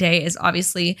 Admin day is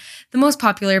obviously the most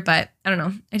popular, but I don't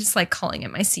know. I just like calling it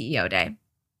my CEO day.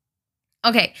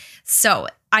 Okay, so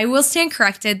I will stand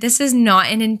corrected. This is not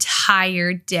an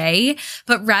entire day,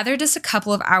 but rather just a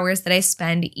couple of hours that I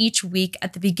spend each week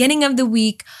at the beginning of the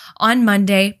week on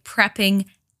Monday prepping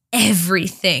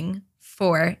everything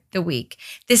for the week.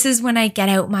 This is when I get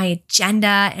out my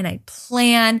agenda and I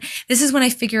plan. This is when I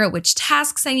figure out which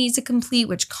tasks I need to complete,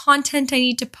 which content I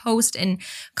need to post and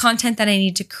content that I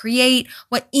need to create,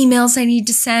 what emails I need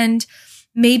to send.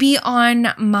 Maybe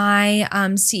on my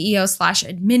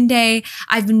CEO/admin day,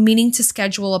 I've been meaning to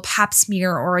schedule a pap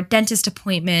smear or a dentist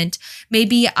appointment.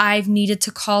 Maybe I've needed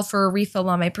to call for a refill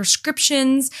on my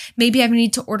prescriptions. Maybe I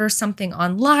need to order something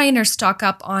online or stock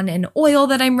up on an oil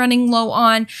that I'm running low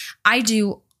on. I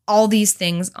do all these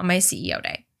things on my CEO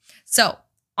day. So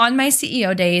on my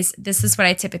CEO days, this is what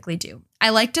I typically do. I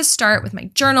like to start with my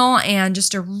journal and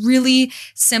just a really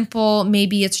simple,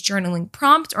 maybe it's journaling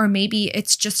prompt, or maybe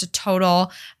it's just a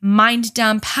total mind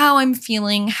dump, how I'm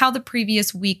feeling, how the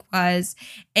previous week was,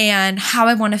 and how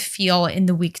I want to feel in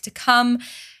the week to come.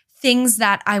 Things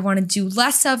that I want to do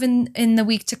less of in the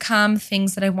week to come,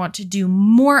 things that I want to do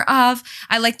more of.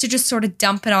 I like to just sort of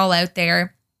dump it all out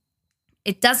there.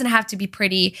 It doesn't have to be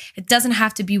pretty. It doesn't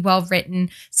have to be well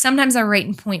written. Sometimes I write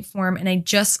in point form and I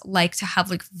just like to have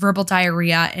like verbal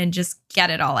diarrhea and just get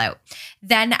it all out.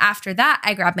 Then after that,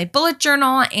 I grab my bullet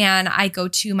journal and I go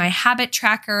to my habit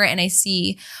tracker and I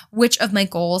see which of my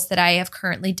goals that I have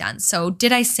currently done. So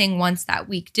did I sing once that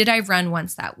week? Did I run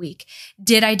once that week?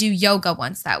 Did I do yoga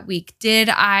once that week? Did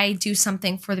I do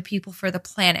something for the people for the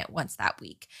planet once that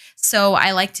week? So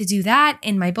I like to do that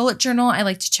in my bullet journal. I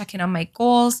like to check in on my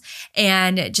goals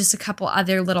and just a couple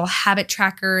other little habit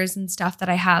trackers and stuff that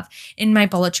I have in my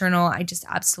bullet journal. I just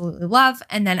absolutely love.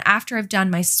 And then after I've done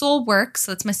my soul work,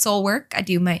 so that's my soul work. I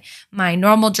do my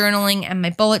normal journaling and my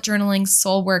bullet journaling.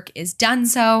 Soul work is done.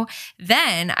 So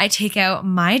then I take out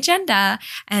my agenda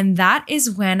and that is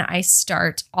when I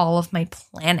start all of my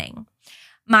planning.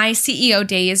 My CEO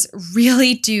days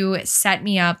really do set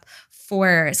me up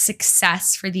for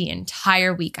success for the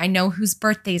entire week. I know whose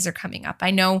birthdays are coming up. I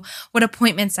know what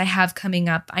appointments I have coming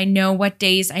up. I know what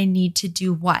days I need to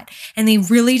do what. And they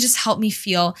really just help me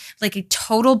feel like a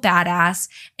total badass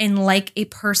and like a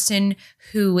person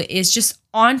who is just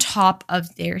on top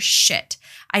of their shit.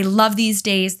 I love these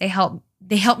days. They help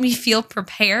me feel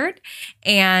prepared.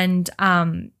 And I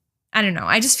don't know.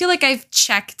 I just feel like I've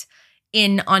checked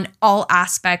in on all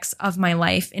aspects of my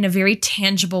life in a very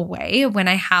tangible way when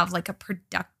I have like a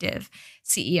productive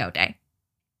CEO day.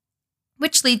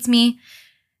 Which leads me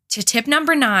to tip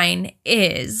number 9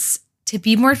 is to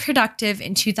be more productive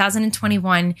in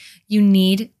 2021, you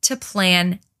need to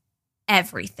plan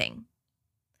everything.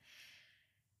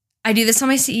 I do this on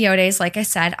my CEO days. Like I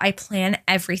said, I plan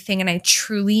everything and I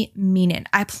truly mean it.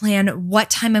 I plan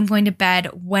what time I'm going to bed,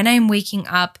 when I'm waking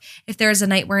up. If there's a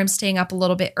night where I'm staying up a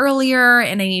little bit earlier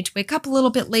and I need to wake up a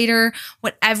little bit later,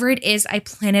 whatever it is, I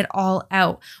plan it all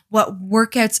out. What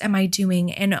workouts am I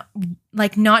doing? And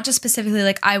like not just specifically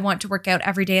like I want to work out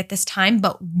every day at this time,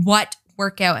 but what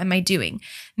workout am I doing?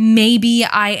 Maybe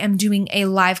I am doing a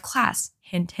live class.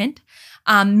 Hint, hint.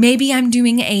 Maybe I'm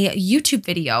doing a YouTube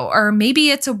video, or maybe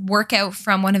it's a workout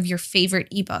from one of your favorite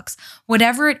ebooks.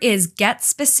 Whatever it is, get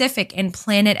specific and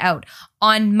plan it out.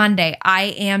 On Monday, I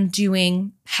am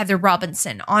doing Heather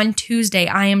Robinson. On Tuesday,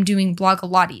 I am doing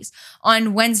Blogilates.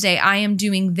 On Wednesday, I am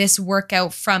doing this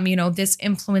workout from, this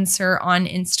influencer on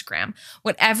Instagram.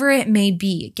 Whatever it may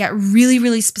be, get really,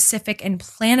 really specific and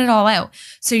plan it all out.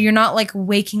 So you're not like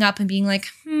waking up and being like,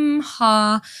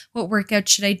 what workout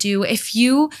should I do? If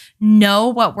you know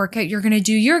what workout you're going to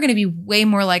do, you're going to be way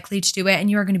more likely to do it, and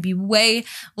you're going to be way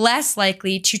less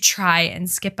likely to try and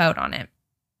skip out on it.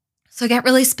 So get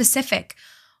really specific.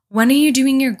 When are you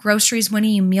doing your groceries? When are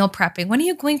you meal prepping? When are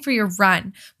you going for your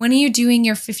run? When are you doing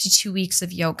your 52 weeks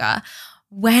of yoga?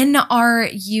 When are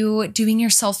you doing your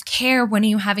self-care? When are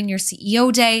you having your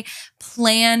CEO day?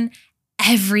 Plan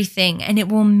everything, and it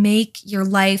will make your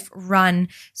life run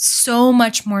so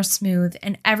much more smooth,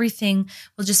 and everything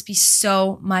will just be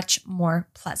so much more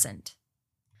pleasant.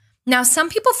 Now, some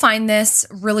people find this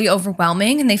really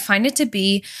overwhelming and they find it to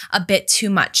be a bit too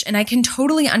much. And I can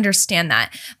totally understand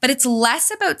that. But it's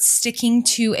less about sticking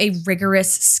to a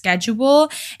rigorous schedule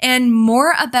and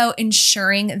more about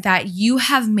ensuring that you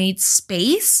have made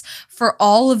space for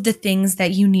all of the things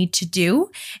that you need to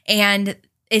do. And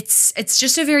it's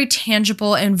just a very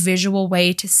tangible and visual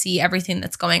way to see everything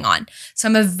that's going on. So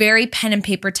I'm a very pen and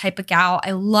paper type of gal.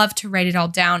 I love to write it all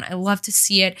down. I love to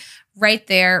see it right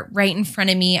there, right in front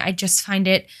of me. I just find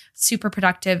it super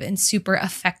productive and super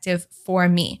effective for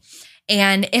me.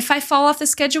 And if I fall off the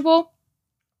schedule,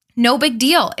 no big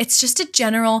deal. It's just a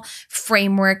general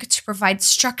framework to provide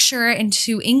structure and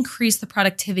to increase the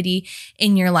productivity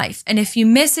in your life. And if you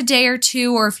miss a day or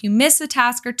two, or if you miss a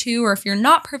task or two, or if you're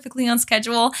not perfectly on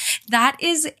schedule, that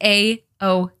is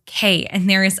okay. And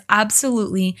there is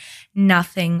absolutely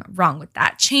nothing wrong with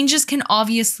that. Changes can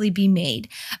obviously be made,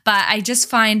 but I just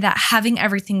find that having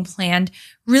everything planned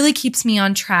really keeps me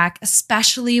on track,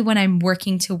 especially when I'm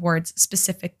working towards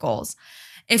specific goals.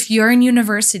 If you're in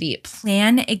university,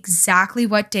 plan exactly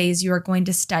what days you are going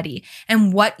to study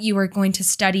and what you are going to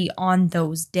study on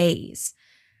those days.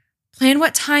 Plan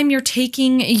what time you're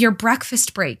taking your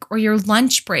breakfast break or your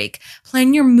lunch break.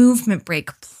 Plan your movement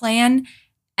break. Plan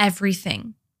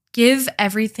everything. Give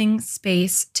everything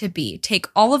space to be. Take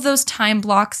all of those time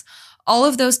blocks, all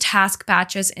of those task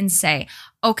batches, and say,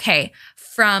 okay,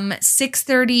 from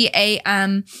 6:30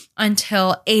 a.m.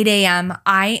 until 8 a.m.,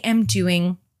 I am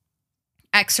doing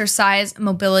exercise,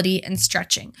 mobility, and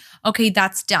stretching. Okay,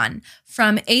 that's done.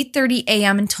 From 8:30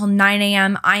 a.m. until 9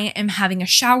 a.m., I am having a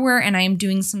shower and I am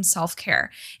doing some self-care.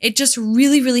 It just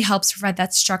really, really helps provide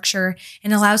that structure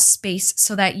and allows space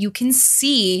so that you can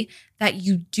see that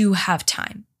you do have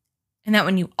time. And that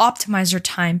when you optimize your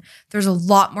time, there's a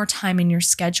lot more time in your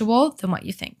schedule than what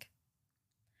you think.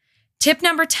 Tip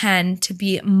number 10 to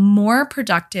be more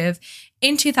productive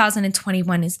in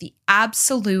 2021 is the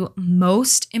absolute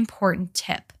most important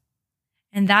tip.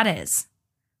 And that is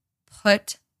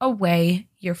put away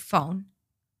your phone.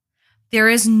 There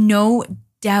is no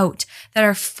doubt that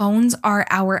our phones are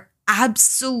our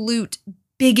absolute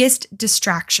biggest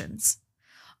distractions.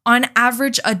 On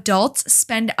average, adults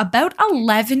spend about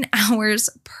 11 hours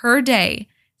per day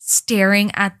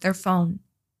staring at their phone.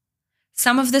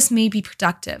 Some of this may be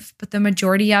productive, but the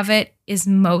majority of it is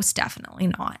most definitely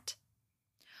not.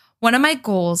 One of my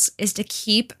goals is to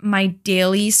keep my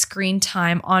daily screen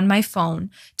time on my phone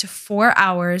to 4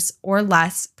 hours or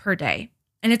less per day.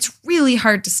 And it's really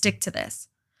hard to stick to this.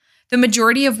 The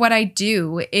majority of what I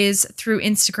do is through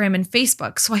Instagram and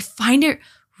Facebook, so I find it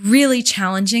really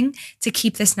challenging to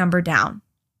keep this number down.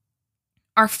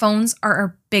 Our phones are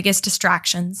our biggest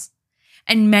distractions,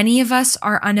 and many of us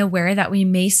are unaware that we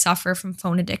may suffer from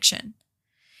phone addiction.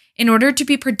 In order to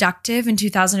be productive in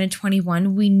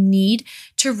 2021, we need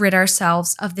to rid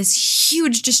ourselves of this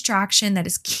huge distraction that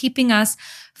is keeping us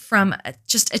from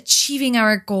just achieving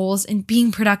our goals and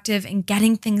being productive and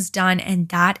getting things done, and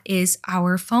that is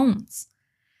our phones.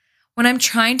 When I'm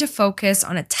trying to focus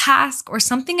on a task or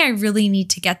something I really need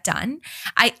to get done,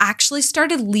 I actually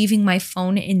started leaving my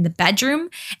phone in the bedroom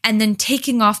and then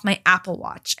taking off my Apple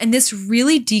Watch. And this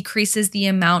really decreases the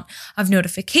amount of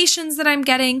notifications that I'm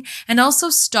getting and also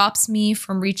stops me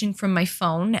from reaching from my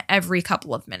phone every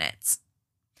couple of minutes.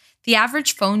 The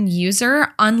average phone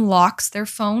user unlocks their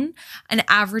phone an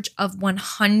average of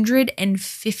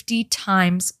 150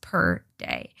 times per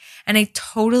day. And I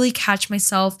totally catch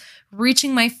myself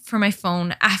reaching for my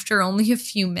phone after only a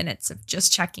few minutes of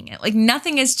just checking it. Like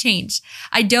nothing has changed.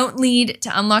 I don't need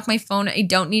to unlock my phone. I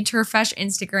don't need to refresh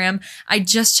Instagram. I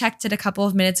just checked it a couple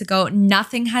of minutes ago.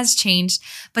 Nothing has changed,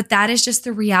 but that is just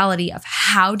the reality of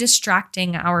how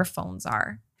distracting our phones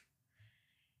are.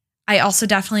 I also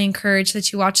definitely encourage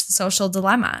that you watch The Social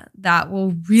Dilemma. That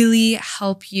will really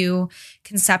help you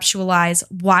conceptualize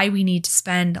why we need to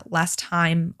spend less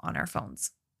time on our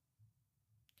phones.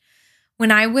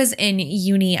 When I was in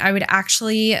uni, I would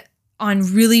actually, on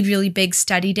really, really big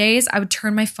study days, I would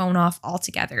turn my phone off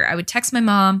altogether. I would text my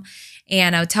mom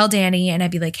and I would tell Danny and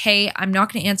I'd be like, hey, I'm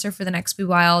not going to answer for the next wee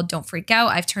while. Don't freak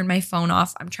out. I've turned my phone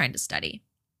off. I'm trying to study.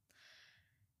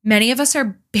 Many of us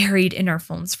are buried in our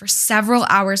phones for several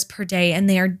hours per day, and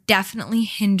they are definitely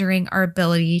hindering our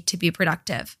ability to be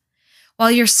productive. While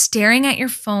you're staring at your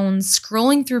phone,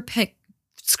 scrolling through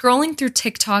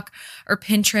TikTok or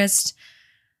Pinterest,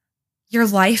 your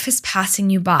life is passing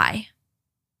you by.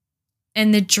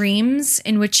 And the dreams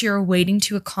in which you're waiting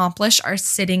to accomplish are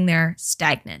sitting there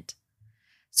stagnant.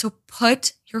 So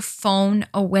put your phone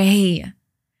away.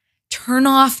 Turn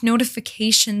off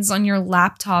notifications on your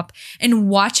laptop and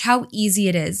watch how easy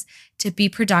it is to be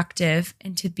productive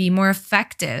and to be more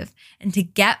effective and to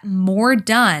get more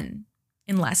done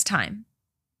in less time.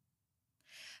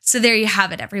 So there you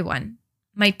have it, everyone.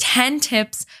 My 10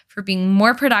 tips for being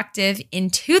more productive in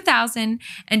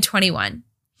 2021.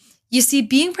 You see,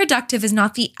 being productive is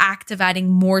not the act of adding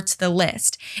more to the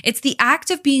list. It's the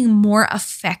act of being more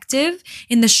effective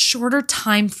in the shorter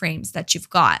time frames that you've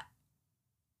got.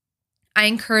 I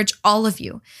encourage all of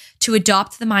you to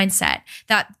adopt the mindset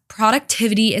that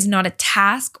productivity is not a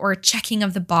task or a checking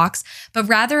of the box, but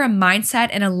rather a mindset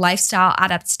and a lifestyle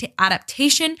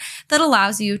adaptation that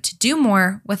allows you to do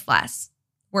more with less.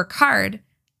 Work hard,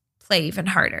 play even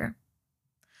harder.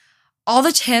 All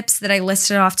the tips that I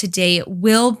listed off today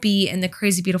will be in the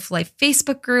Crazy Beautiful Life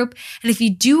Facebook group. And if you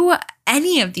do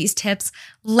any of these tips,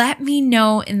 let me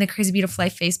know in the Crazy Beautiful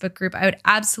Life Facebook group. I would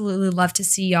absolutely love to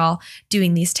see y'all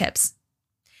doing these tips.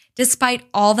 Despite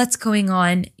all that's going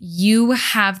on, you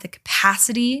have the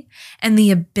capacity and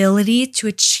the ability to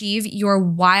achieve your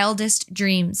wildest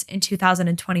dreams in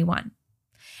 2021.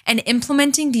 And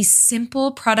implementing these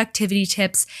simple productivity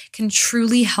tips can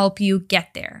truly help you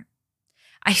get there.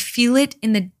 I feel it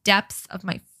in the depths of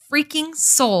my freaking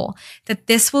soul that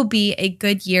this will be a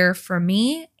good year for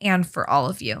me and for all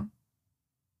of you.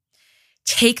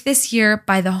 Take this year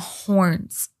by the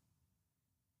horns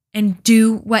and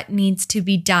do what needs to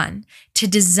be done to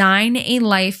design a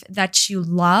life that you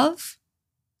love,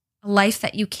 a life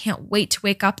that you can't wait to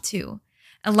wake up to,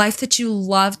 a life that you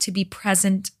love to be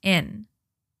present in.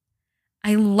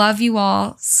 I love you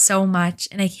all so much,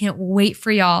 and I can't wait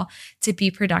for y'all to be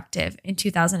productive in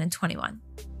 2021.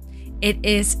 It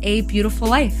is a beautiful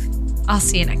life. I'll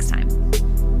see you next time.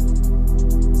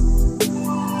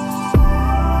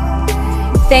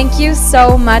 Thank you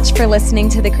so much for listening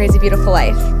to The Crazy Beautiful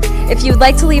Life. If you'd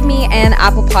like to leave me an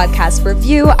Apple Podcast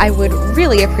review, I would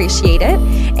really appreciate it.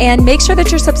 And make sure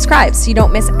that you're subscribed so you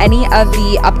don't miss any of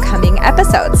the upcoming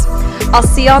episodes. I'll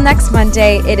see y'all next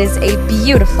Monday. It is a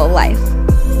beautiful life.